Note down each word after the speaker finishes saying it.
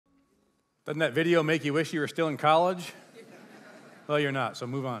Doesn't that video make you wish you were still in college? Well, you're not, so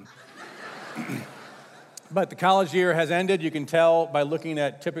move on. But the college year has ended. You can tell by looking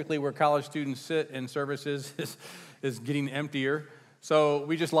at typically where college students sit in services is getting emptier. So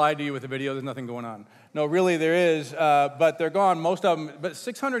we just lied to you with the video. There's nothing going on. No, really there is, but they're gone, most of them. But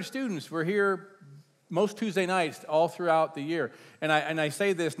 600 students were here most Tuesday nights all throughout the year. And I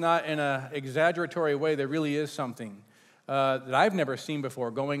say this not in an exaggeratory way. There really is something that I've never seen before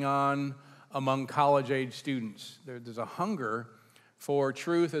going on among college-age students. There's a hunger for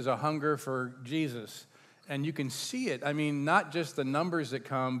truth, there's a hunger for Jesus. And you can see it. I mean, not just the numbers that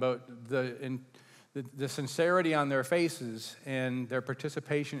come, but the sincerity on their faces and their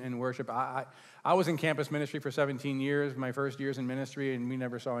participation in worship. I was in campus ministry for 17 years, my first years in ministry, and we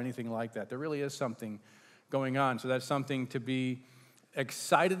never saw anything like that. There really is something going on. So that's something to be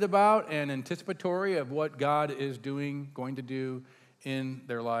excited about and anticipatory of what God is going to do in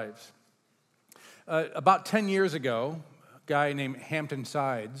their lives. About 10 years ago, a guy named Hampton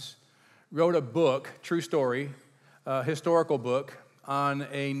Sides wrote a book, true story, historical book, on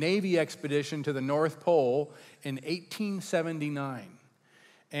a Navy expedition to the North Pole in 1879.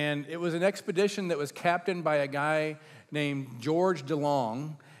 And it was an expedition that was captained by a guy named George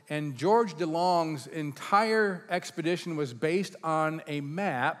DeLong. And George DeLong's entire expedition was based on a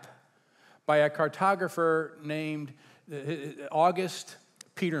map by a cartographer named August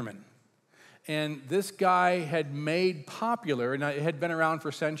Peterman. And this guy had made popular, and it had been around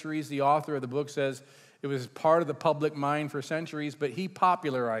for centuries. The author of the book says it was part of the public mind for centuries, but he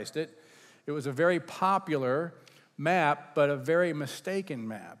popularized it. It was a very popular map, but a very mistaken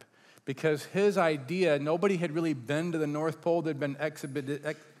map, because his idea, nobody had really been to the North Pole. There'd been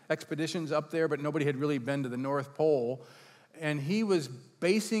expeditions up there, but nobody had really been to the North Pole. And he was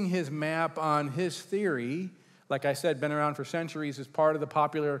basing his map on his theory, like I said, been around for centuries as part of the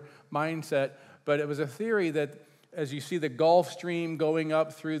popular mindset, but it was a theory that as you see the Gulf Stream going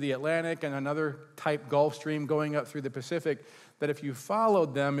up through the Atlantic and another type Gulf Stream going up through the Pacific, that if you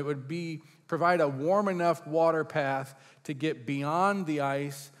followed them, it would provide a warm enough water path to get beyond the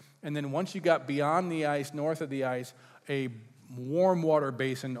ice, and then once you got beyond the ice, north of the ice, a warm water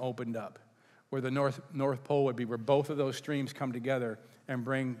basin opened up, where the North Pole would be, where both of those streams come together and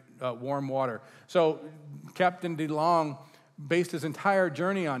bring warm water. So Captain DeLong based his entire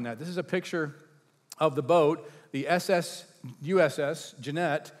journey on that. This is a picture of the boat, the USS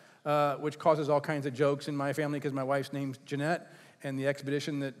Jeanette, which causes all kinds of jokes in my family because my wife's name's Jeanette, and the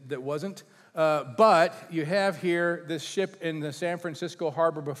expedition that wasn't. But you have here this ship in the San Francisco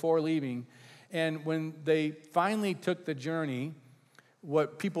harbor before leaving, and when they finally took the journey,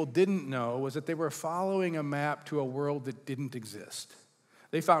 what people didn't know was that they were following a map to a world that didn't exist.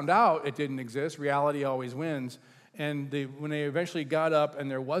 They found out it didn't exist. Reality always wins. And when they eventually got up and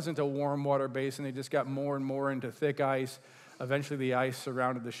there wasn't a warm water basin, they just got more and more into thick ice. Eventually the ice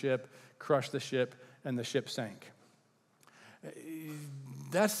surrounded the ship, crushed the ship, and the ship sank.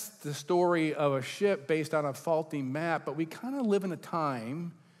 That's the story of a ship based on a faulty map, but we kind of live in a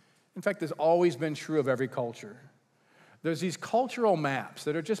time, in fact, it's always been true of every culture. There's these cultural maps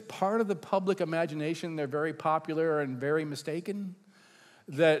that are just part of the public imagination. They're very popular and very mistaken,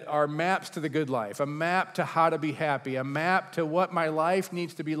 that are maps to the good life, a map to how to be happy, a map to what my life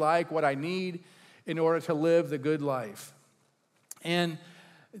needs to be like, what I need in order to live the good life. And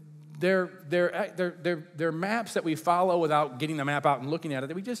they're maps that we follow without getting the map out and looking at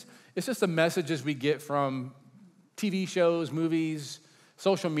it. It's just the messages we get from TV shows, movies,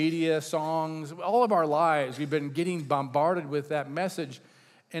 social media, songs. All of our lives, we've been getting bombarded with that message,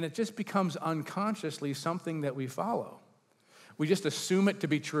 and it just becomes unconsciously something that we follow. We just assume it to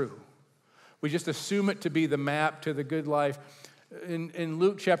be true. We just assume it to be the map to the good life. In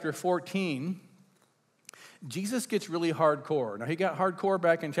Luke chapter 14, Jesus gets really hardcore. Now, he got hardcore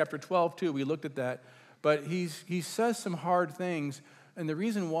back in chapter 12, too. We looked at that. But he says some hard things, and the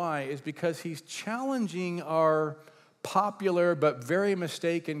reason why is because he's challenging our popular but very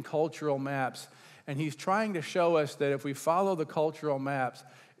mistaken cultural maps, and he's trying to show us that if we follow the cultural maps,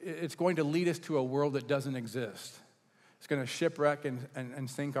 it's going to lead us to a world that doesn't exist. It's going to shipwreck and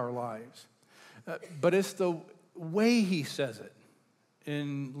sink our lives. But it's the way he says it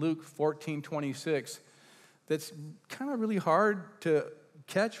in Luke 14:26 that's kind of really hard to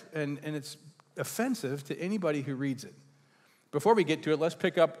catch, and it's offensive to anybody who reads it. Before we get to it, let's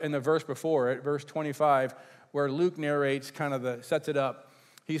pick up in the verse before it, verse 25, where Luke narrates, sets it up.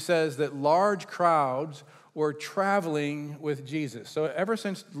 He says that large crowds were traveling with Jesus. So ever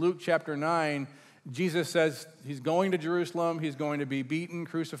since Luke chapter 9, Jesus says he's going to Jerusalem, he's going to be beaten,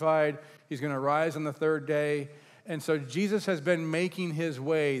 crucified, he's going to rise on the third day. And so Jesus has been making his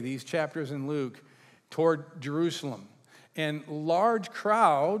way, these chapters in Luke, toward Jerusalem. And large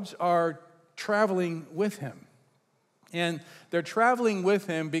crowds are traveling with him. And they're traveling with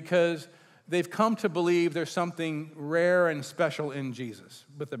him because they've come to believe there's something rare and special in Jesus,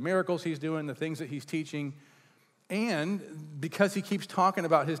 with the miracles he's doing, the things that he's teaching. And because he keeps talking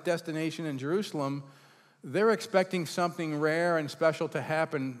about his destination in Jerusalem, they're expecting something rare and special to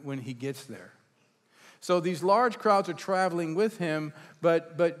happen when he gets there. So these large crowds are traveling with him,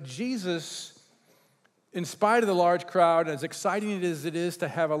 but Jesus, in spite of the large crowd, as exciting as it is to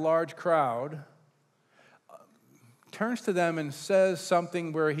have a large crowd, turns to them and says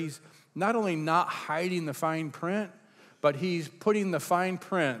something where he's not only not hiding the fine print, but he's putting the fine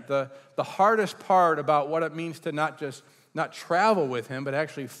print, the hardest part about what it means to not travel with him, but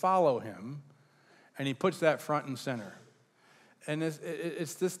actually follow him, and he puts that front and center. And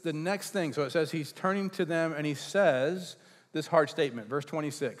it's this the next thing. So it says he's turning to them and he says this hard statement, verse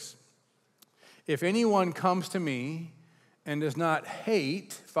 26. If anyone comes to me and does not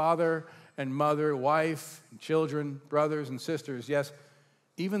hate father and mother, wife, and children, brothers and sisters, yes,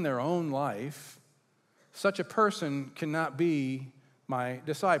 even their own life, such a person cannot be my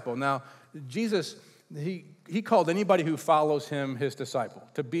disciple. Now, Jesus, he called anybody who follows him his disciple.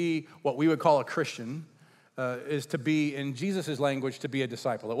 To be what we would call a Christian is to be, in Jesus' language, to be a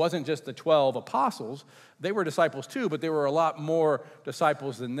disciple. It wasn't just the 12 apostles. They were disciples too, but there were a lot more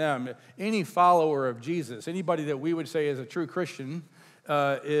disciples than them. Any follower of Jesus, anybody that we would say is a true Christian,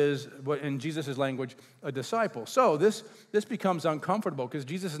 is, in Jesus' language, a disciple. So this becomes uncomfortable because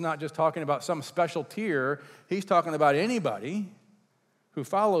Jesus is not just talking about some special tier. He's talking about anybody who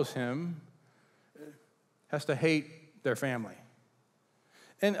follows him has to hate their family.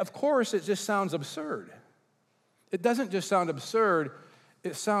 And of course, it just sounds absurd. It doesn't just sound absurd,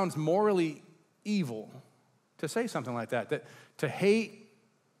 it sounds morally evil to say something like that to hate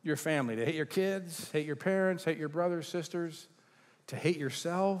your family, to hate your kids, hate your parents, hate your brothers, sisters, to hate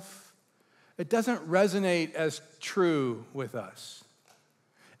yourself. It doesn't resonate as true with us.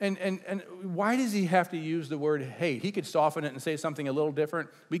 And why does he have to use the word hate? He could soften it and say something a little different.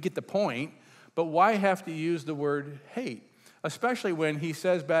 We get the point. But why have to use the word hate? Especially when he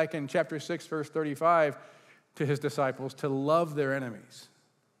says back in chapter 6, verse 35, to his disciples to love their enemies.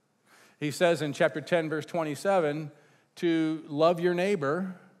 He says in chapter 10, verse 27, to love your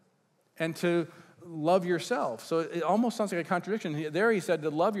neighbor and to love yourself. So it almost sounds like a contradiction. There he said to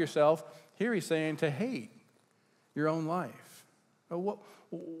love yourself. Here he's saying to hate your own life.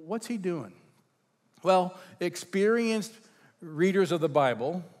 What's he doing? Well, experienced readers of the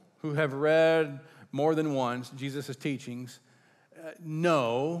Bible who have read more than once Jesus' teachings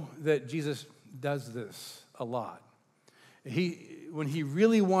know that Jesus does this a lot. When he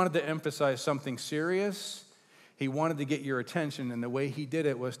really wanted to emphasize something serious, he wanted to get your attention, and the way he did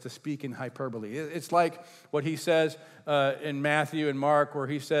it was to speak in hyperbole. It's like what he says in Matthew and Mark, where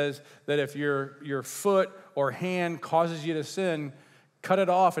he says that if your foot or hand causes you to sin, cut it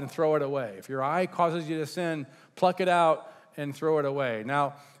off and throw it away. If your eye causes you to sin, pluck it out and throw it away.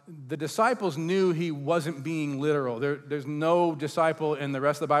 Now, the disciples knew he wasn't being literal. There's no disciple in the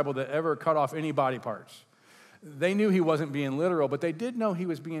rest of the Bible that ever cut off any body parts. They knew he wasn't being literal, but they did know he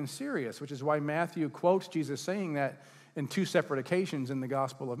was being serious, which is why Matthew quotes Jesus saying that in two separate occasions in the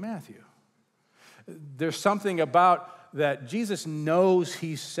Gospel of Matthew. There's something about that Jesus knows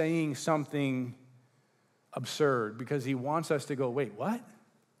he's saying something absurd because he wants us to go, wait, what?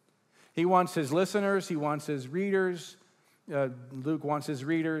 He wants his listeners, he wants his readers, Luke wants his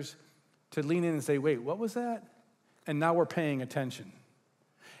readers to lean in and say, wait, what was that? And now we're paying attention.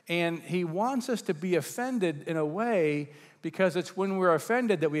 And he wants us to be offended in a way because it's when we're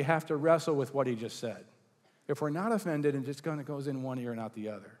offended that we have to wrestle with what he just said. If we're not offended, it just kind of goes in one ear and out the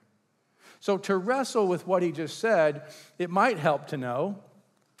other. So to wrestle with what he just said, it might help to know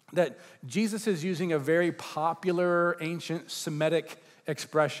that Jesus is using a very popular ancient Semitic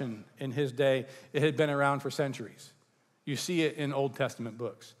expression in his day. It had been around for centuries. You see it in Old Testament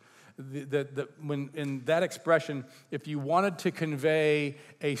books. When in that expression, if you wanted to convey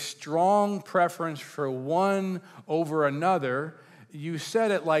a strong preference for one over another, you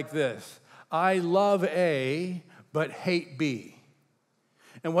said it like this: I love A, but hate B.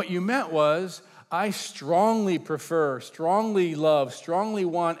 And what you meant was, I strongly prefer, strongly love, strongly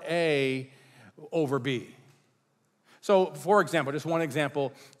want A over B. So, for example, just one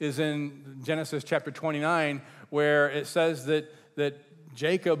example is in Genesis chapter 29, where it says that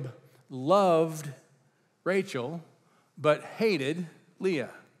Jacob loved Rachel, but hated Leah.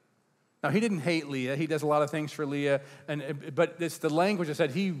 Now, he didn't hate Leah. He does a lot of things for Leah, but it's the language that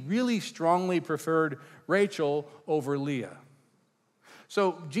said he really strongly preferred Rachel over Leah.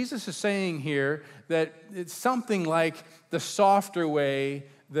 So Jesus is saying here that it's something like the softer way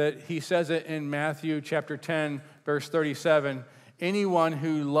that he says it in Matthew chapter 10, verse 37. Anyone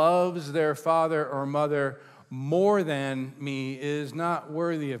who loves their father or mother more than me is not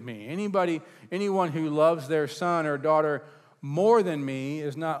worthy of me. Anyone who loves their son or daughter more than me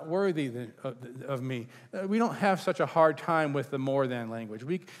is not worthy of me. We don't have such a hard time with the more than language.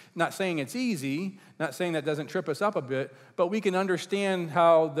 Not saying it's easy, not saying that doesn't trip us up a bit, but we can understand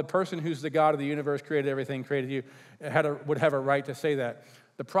how the person who's the God of the universe, created everything, created you, would have a right to say that.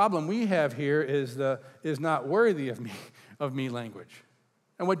 The problem we have here is not worthy of me language.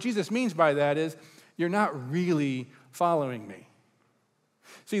 And what Jesus means by that is, you're not really following me.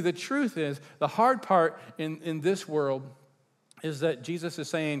 See, the truth is, the hard part in this world is that Jesus is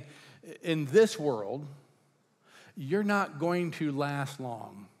saying, in this world, you're not going to last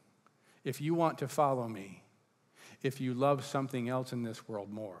long if you want to follow me, if you love something else in this world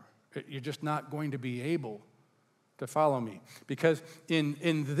more. You're just not going to be able to follow me. Because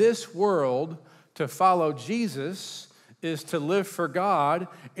in this world, to follow Jesus is to live for God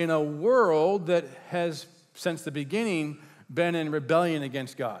in a world that has, since the beginning, been in rebellion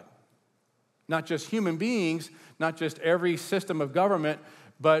against God. Not just human beings, not just every system of government,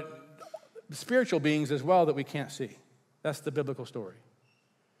 but spiritual beings as well that we can't see. That's the biblical story.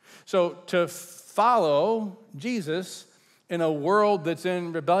 So to follow Jesus in a world that's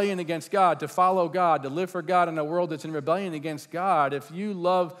in rebellion against God, to follow God, to live for God in a world that's in rebellion against God, if you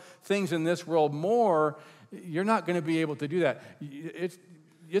love things in this world more, you're not going to be able to do that.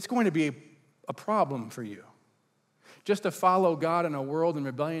 It's going to be a problem for you. Just to follow God in a world in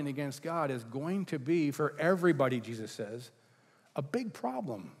rebellion against God is going to be, for everybody, Jesus says, a big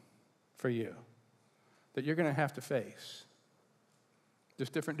problem for you that you're going to have to face. There's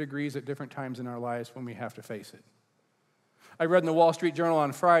different degrees at different times in our lives when we have to face it. I read in the Wall Street Journal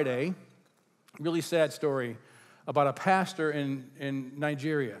on Friday a really sad story about a pastor in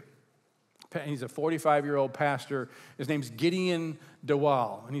Nigeria. He's a 45-year-old pastor. His name's Gideon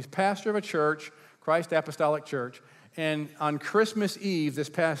Dewal, and he's pastor of a church, Christ Apostolic Church. And on Christmas Eve this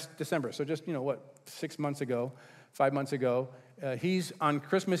past December, so just, 5 months ago, he's on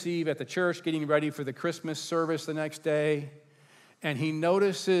Christmas Eve at the church getting ready for the Christmas service the next day, and he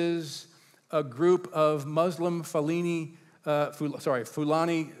notices a group of Muslim Fulani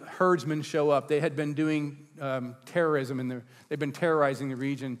herdsmen show up. They had been doing terrorism, they've been terrorizing the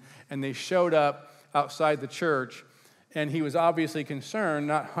region, and they showed up outside the church, and he was obviously concerned,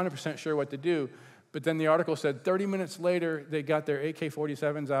 not 100% sure what to do. But then the article said 30 minutes later, they got their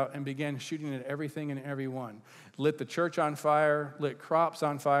AK-47s out and began shooting at everything and everyone. Lit the church on fire, lit crops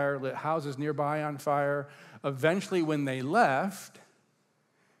on fire, lit houses nearby on fire. Eventually, when they left,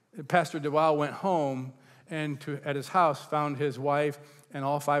 Pastor Dewal went home and at his house found his wife and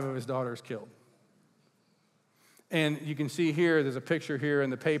all 5 of his daughters killed. And you can see here, there's a picture here in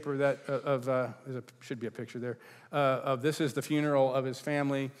the paper should be a picture there, of this is the funeral of his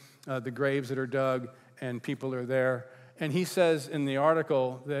family, the graves that are dug, and people are there. And he says in the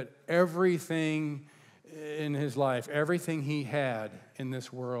article that everything in his life, everything he had in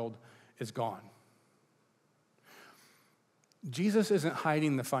this world is gone. Jesus isn't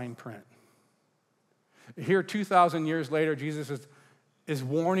hiding the fine print. Here, 2,000 years later, Jesus is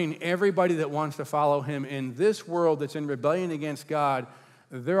warning everybody that wants to follow him in this world that's in rebellion against God,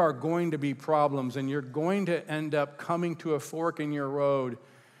 there are going to be problems, and you're going to end up coming to a fork in your road.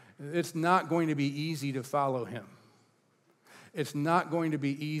 It's not going to be easy to follow him. It's not going to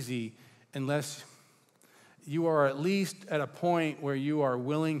be easy unless you are at least at a point where you are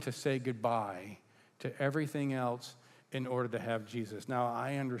willing to say goodbye to everything else in order to have Jesus. Now,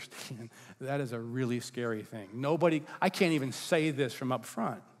 I understand that is a really scary thing. I can't even say this from up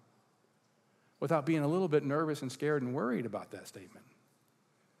front without being a little bit nervous and scared and worried about that statement.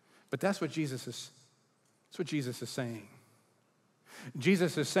 But that's what Jesus is saying.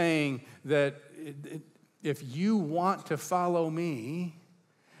 Jesus is saying that if you want to follow me,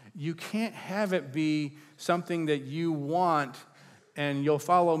 you can't have it be something that you want and you'll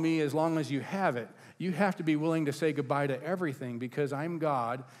follow me as long as you have it. You have to be willing to say goodbye to everything because I'm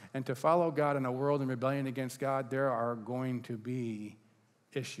God, and to follow God in a world in rebellion against God, there are going to be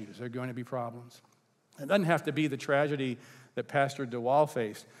issues. There are going to be problems. It doesn't have to be the tragedy that Pastor Dewal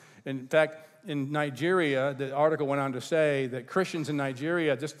faced. In fact, in Nigeria, the article went on to say that Christians in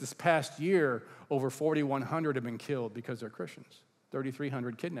Nigeria, just this past year, over 4,100 have been killed because they're Christians.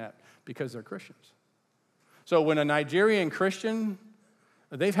 3,300 kidnapped because they're Christians. So when a Nigerian Christian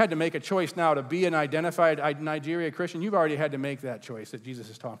They've had to make a choice now to be an identified Nigeria Christian. You've already had to make that choice that Jesus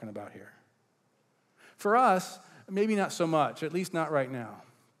is talking about here. For us, maybe not so much, at least not right now.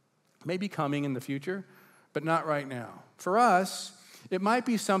 Maybe coming in the future, but not right now. For us, it might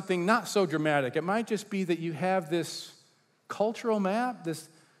be something not so dramatic. It might just be that you have this cultural map,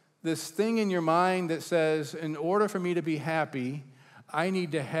 this thing in your mind that says, in order for me to be happy, I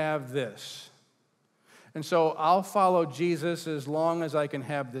need to have this. And so I'll follow Jesus as long as I can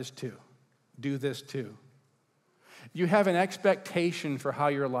have this too, do this too. You have an expectation for how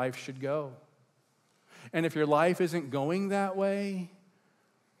your life should go. And if your life isn't going that way,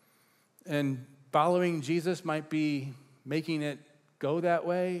 and following Jesus might be making it go that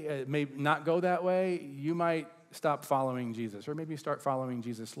way, it may not go that way, you might stop following Jesus, or maybe start following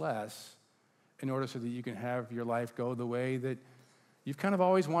Jesus less in order so that you can have your life go the way that you've kind of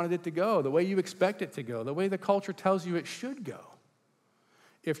always wanted it to go, the way you expect it to go, the way the culture tells you it should go,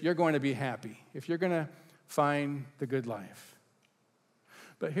 if you're going to be happy, if you're going to find the good life.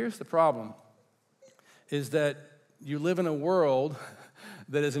 But here's the problem, is that you live in a world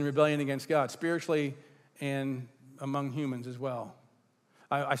that is in rebellion against God, spiritually and among humans as well.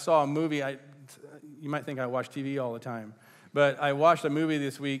 I saw a movie, you might think I watch TV all the time, but I watched a movie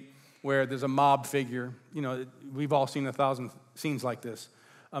this week where there's a mob figure. You know, we've all seen 1,000 scenes like this.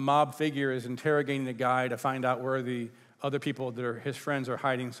 A mob figure is interrogating a guy to find out where the other people that are his friends are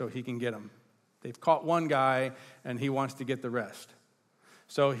hiding so he can get them. They've caught one guy, and he wants to get the rest.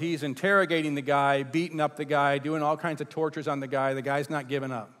 So he's interrogating the guy, beating up the guy, doing all kinds of tortures on the guy. The guy's not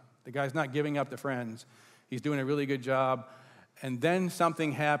giving up. The guy's not giving up the friends. He's doing a really good job. And then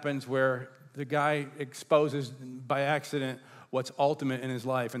something happens where the guy exposes by accident what's ultimate in his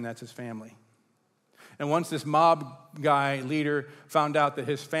life, and that's his family. And once this mob guy, leader, found out that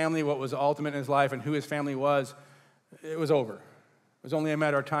his family, what was ultimate in his life and who his family was, it was over. It was only a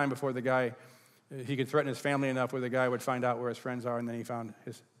matter of time before he could threaten his family enough where the guy would find out where his friends are, and then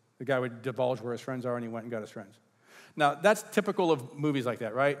the guy would divulge where his friends are, and he went and got his friends. Now, that's typical of movies like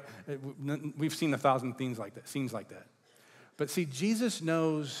that, right? We've seen 1,000 scenes like that. But see, Jesus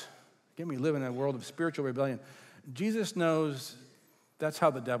knows, again, we live in a world of spiritual rebellion. Jesus knows that's how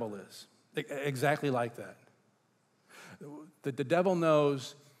the devil is, exactly like that. That the devil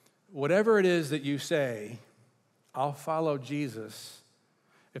knows whatever it is that you say, I'll follow Jesus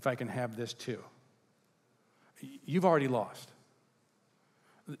if I can have this too. You've already lost.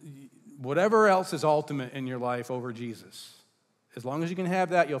 Whatever else is ultimate in your life over Jesus, as long as you can have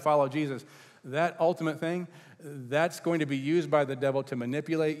that, you'll follow Jesus. That ultimate thing, that's going to be used by the devil to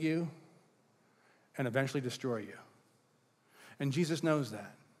manipulate you and eventually destroy you. And Jesus knows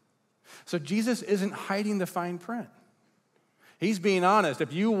that. So Jesus isn't hiding the fine print. He's being honest.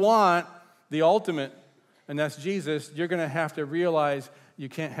 If you want the ultimate, and that's Jesus, you're going to have to realize you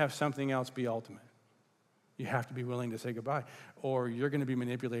can't have something else be ultimate. You have to be willing to say goodbye, or you're going to be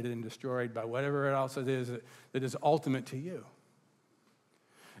manipulated and destroyed by whatever else it is that is ultimate to you.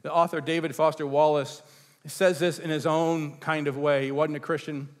 The author David Foster Wallace says this in his own kind of way. He wasn't a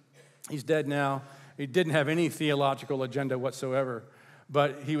Christian. He's dead now. He didn't have any theological agenda whatsoever,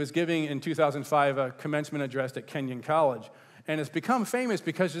 but he was giving in 2005 a commencement address at Kenyon College. And it's become famous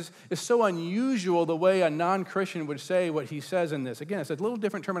because it's so unusual the way a non-Christian would say what he says in this. Again, it's a little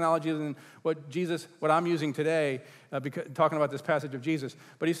different terminology than what I'm using today, talking about this passage of Jesus.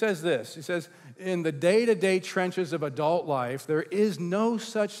 But he says this. He says, in the day-to-day trenches of adult life, there is no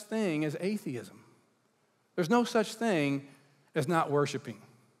such thing as atheism. There's no such thing as not worshiping.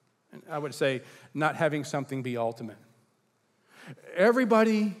 And I would say not having something be ultimate.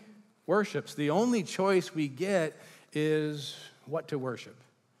 Everybody worships. The only choice we get is what to worship.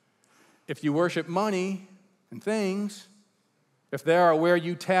 If you worship money and things, if they are where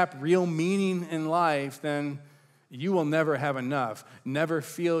you tap real meaning in life, then you will never have enough, never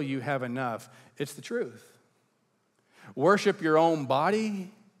feel you have enough. It's the truth. Worship your own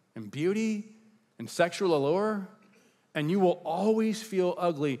body and beauty and sexual allure, and you will always feel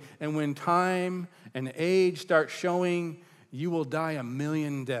ugly. And when time and age start showing, you will die a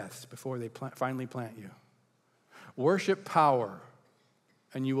million deaths before they finally plant you. Worship power,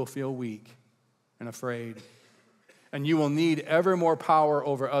 and you will feel weak and afraid. And you will need ever more power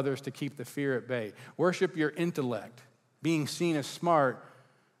over others to keep the fear at bay. Worship your intellect. Being seen as smart,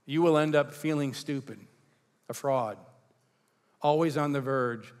 you will end up feeling stupid, a fraud, always on the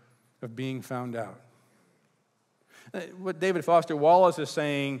verge of being found out. What David Foster Wallace is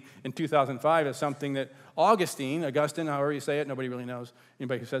saying in 2005 is something that Augustine, however you say it, nobody really knows.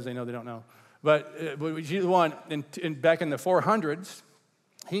 Anybody who says they know, they don't know. But he's the one, back in the 400s,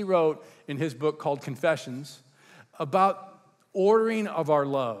 he wrote in his book called Confessions about ordering of our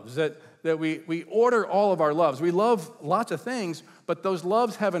loves, that we order all of our loves. We love lots of things, but those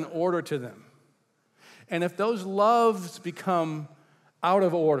loves have an order to them. And if those loves become out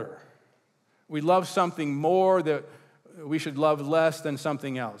of order, we love something more that we should love less than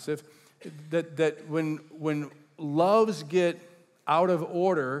something else. When loves get out of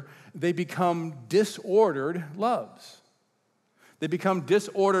order, they become disordered loves. They become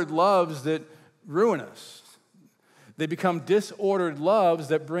disordered loves that ruin us. They become disordered loves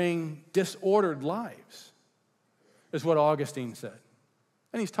that bring disordered lives, is what Augustine said.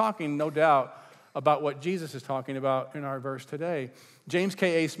 And he's talking, no doubt, about what Jesus is talking about in our verse today. James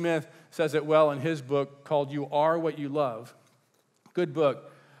K.A. Smith says it well in his book called You Are What You Love. Good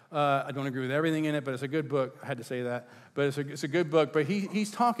book. I don't agree with everything in it, but it's a good book. I had to say that. But it's a good book. But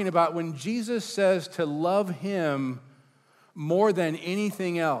he's talking about when Jesus says to love him more than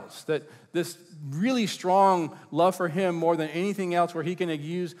anything else, that this really strong love for him more than anything else, where he can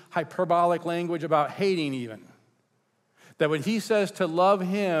use hyperbolic language about hating even. That when he says to love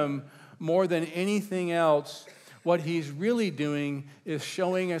him more than anything else, what he's really doing is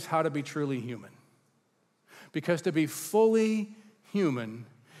showing us how to be truly human. Because to be fully human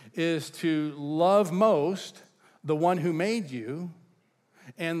is to love most the one who made you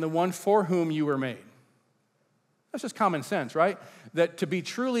and the one for whom you were made. That's just common sense, right? That to be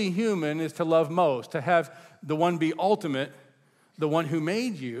truly human is to love most, to have the one be ultimate, the one who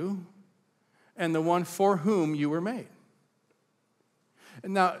made you, and the one for whom you were made.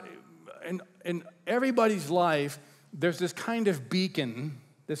 And now, in everybody's life, there's this kind of beacon,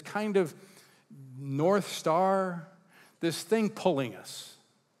 this kind of North Star, this thing pulling us.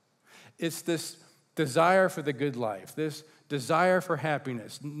 It's this desire for the good life, this desire for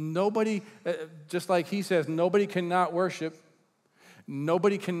happiness. Nobody, just like he says, nobody cannot worship.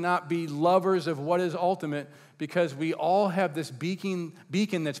 Nobody cannot be lovers of what is ultimate, because we all have this beacon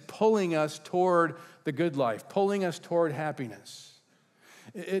that's pulling us toward the good life, pulling us toward happiness.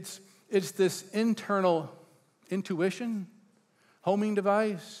 It's this internal intuition, homing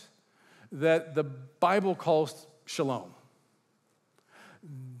device, that the Bible calls shalom.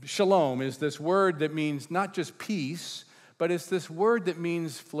 Shalom is this word that means not just peace, but it's this word that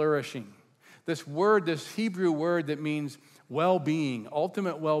means flourishing. This Hebrew word that means well-being,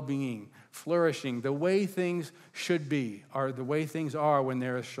 ultimate well-being, flourishing, the way things should be, or the way things are when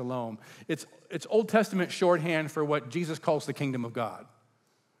there is shalom. It's Old Testament shorthand for what Jesus calls the kingdom of God,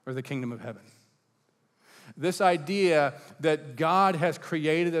 or the kingdom of heaven. This idea that God has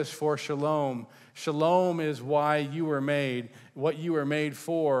created us for shalom. Shalom is why you were made, what you were made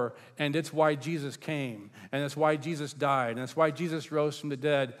for, and it's why Jesus came, and it's why Jesus died, and it's why Jesus rose from the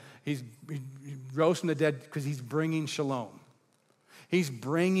dead. He rose from the dead because he's bringing shalom. He's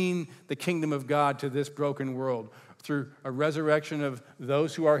bringing the kingdom of God to this broken world through a resurrection of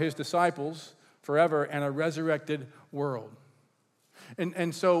those who are his disciples forever and a resurrected world.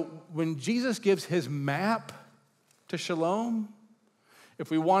 And so when Jesus gives his map to shalom, if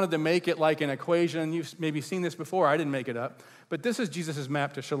we wanted to make it like an equation, you've maybe seen this before, I didn't make it up, but this is Jesus'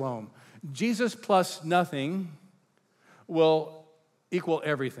 map to shalom. Jesus plus nothing will equal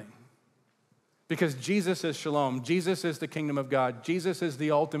everything. Because Jesus is shalom. Jesus is the kingdom of God. Jesus is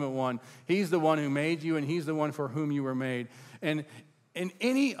the ultimate one. He's the one who made you, and he's the one for whom you were made. And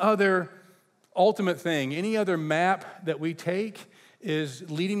any other ultimate thing, any other map that we take is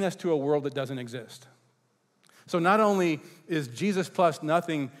leading us to a world that doesn't exist. So not only is Jesus plus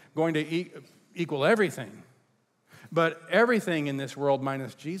nothing going to equal everything, but everything in this world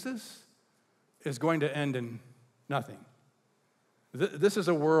minus Jesus is going to end in nothing. This is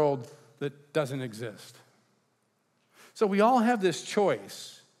a world that doesn't exist. So we all have this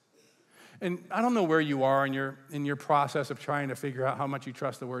choice. And I don't know where you are in your process of trying to figure out how much you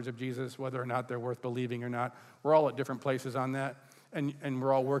trust the words of Jesus, whether or not they're worth believing or not. We're all at different places on that, and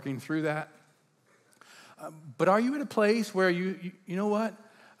we're all working through that. But are you at a place where you know what?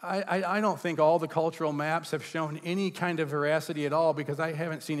 I don't think all the cultural maps have shown any kind of veracity at all, because I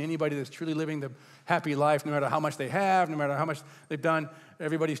haven't seen anybody that's truly living the happy life, no matter how much they have, no matter how much they've done.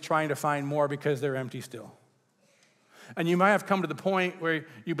 Everybody's trying to find more because they're empty still. And you might have come to the point where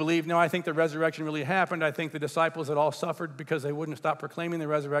you believe, no, I think the resurrection really happened. I think the disciples that all suffered because they wouldn't stop proclaiming the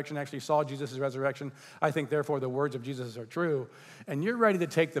resurrection actually saw Jesus' resurrection. I think, therefore, the words of Jesus are true. And you're ready to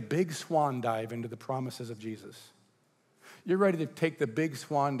take the big swan dive into the promises of Jesus. You're ready to take the big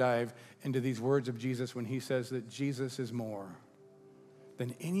swan dive into these words of Jesus when he says that Jesus is more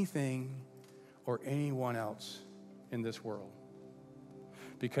than anything or anyone else in this world,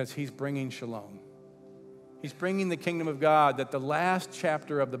 because he's bringing shalom. He's bringing the kingdom of God that the last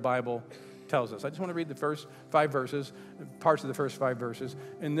chapter of the Bible tells us. I just want to read the first 5 verses, parts of the first 5 verses.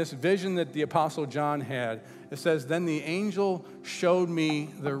 In this vision that the Apostle John had, it says, "Then the angel showed me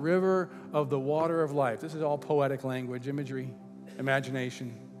the river of the water of life." This is all poetic language, imagery,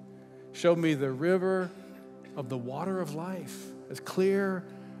 imagination. "Showed me the river of the water of life, as clear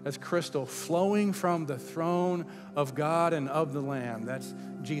as crystal, flowing from the throne of God and of the Lamb." That's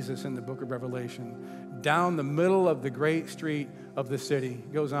Jesus in the book of Revelation. "Down the middle of the great street of the city."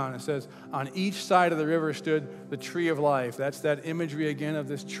 It goes on, it says, "On each side of the river stood the tree of life." That's that imagery again of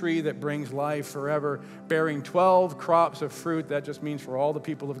this tree that brings life forever, bearing 12 crops of fruit. That just means for all the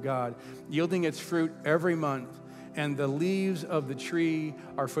people of God, yielding its fruit every month. "And the leaves of the tree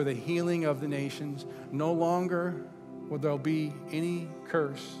are for the healing of the nations. No longer will there be any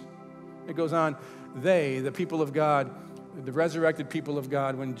curse." It goes on, "They, the people of God, the resurrected people of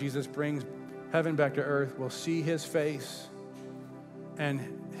God, when Jesus brings heaven back to earth, will see his face, and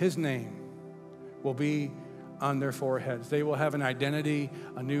his name will be on their foreheads." They will have an identity,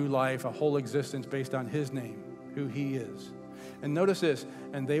 a new life, a whole existence based on his name, who he is. And notice this,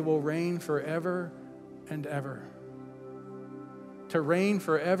 "And they will reign forever and ever." To reign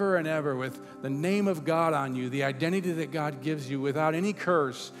forever and ever with the name of God on you, the identity that God gives you without any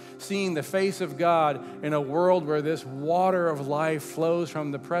curse, seeing the face of God in a world where this water of life flows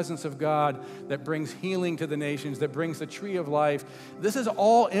from the presence of God that brings healing to the nations, that brings the tree of life. This is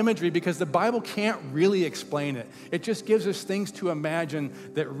all imagery because the Bible can't really explain it. It just gives us things to imagine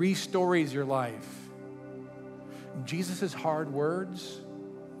that restories your life. Jesus' hard words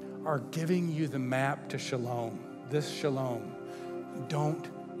are giving you the map to shalom, this shalom. Don't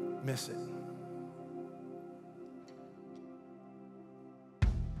miss it.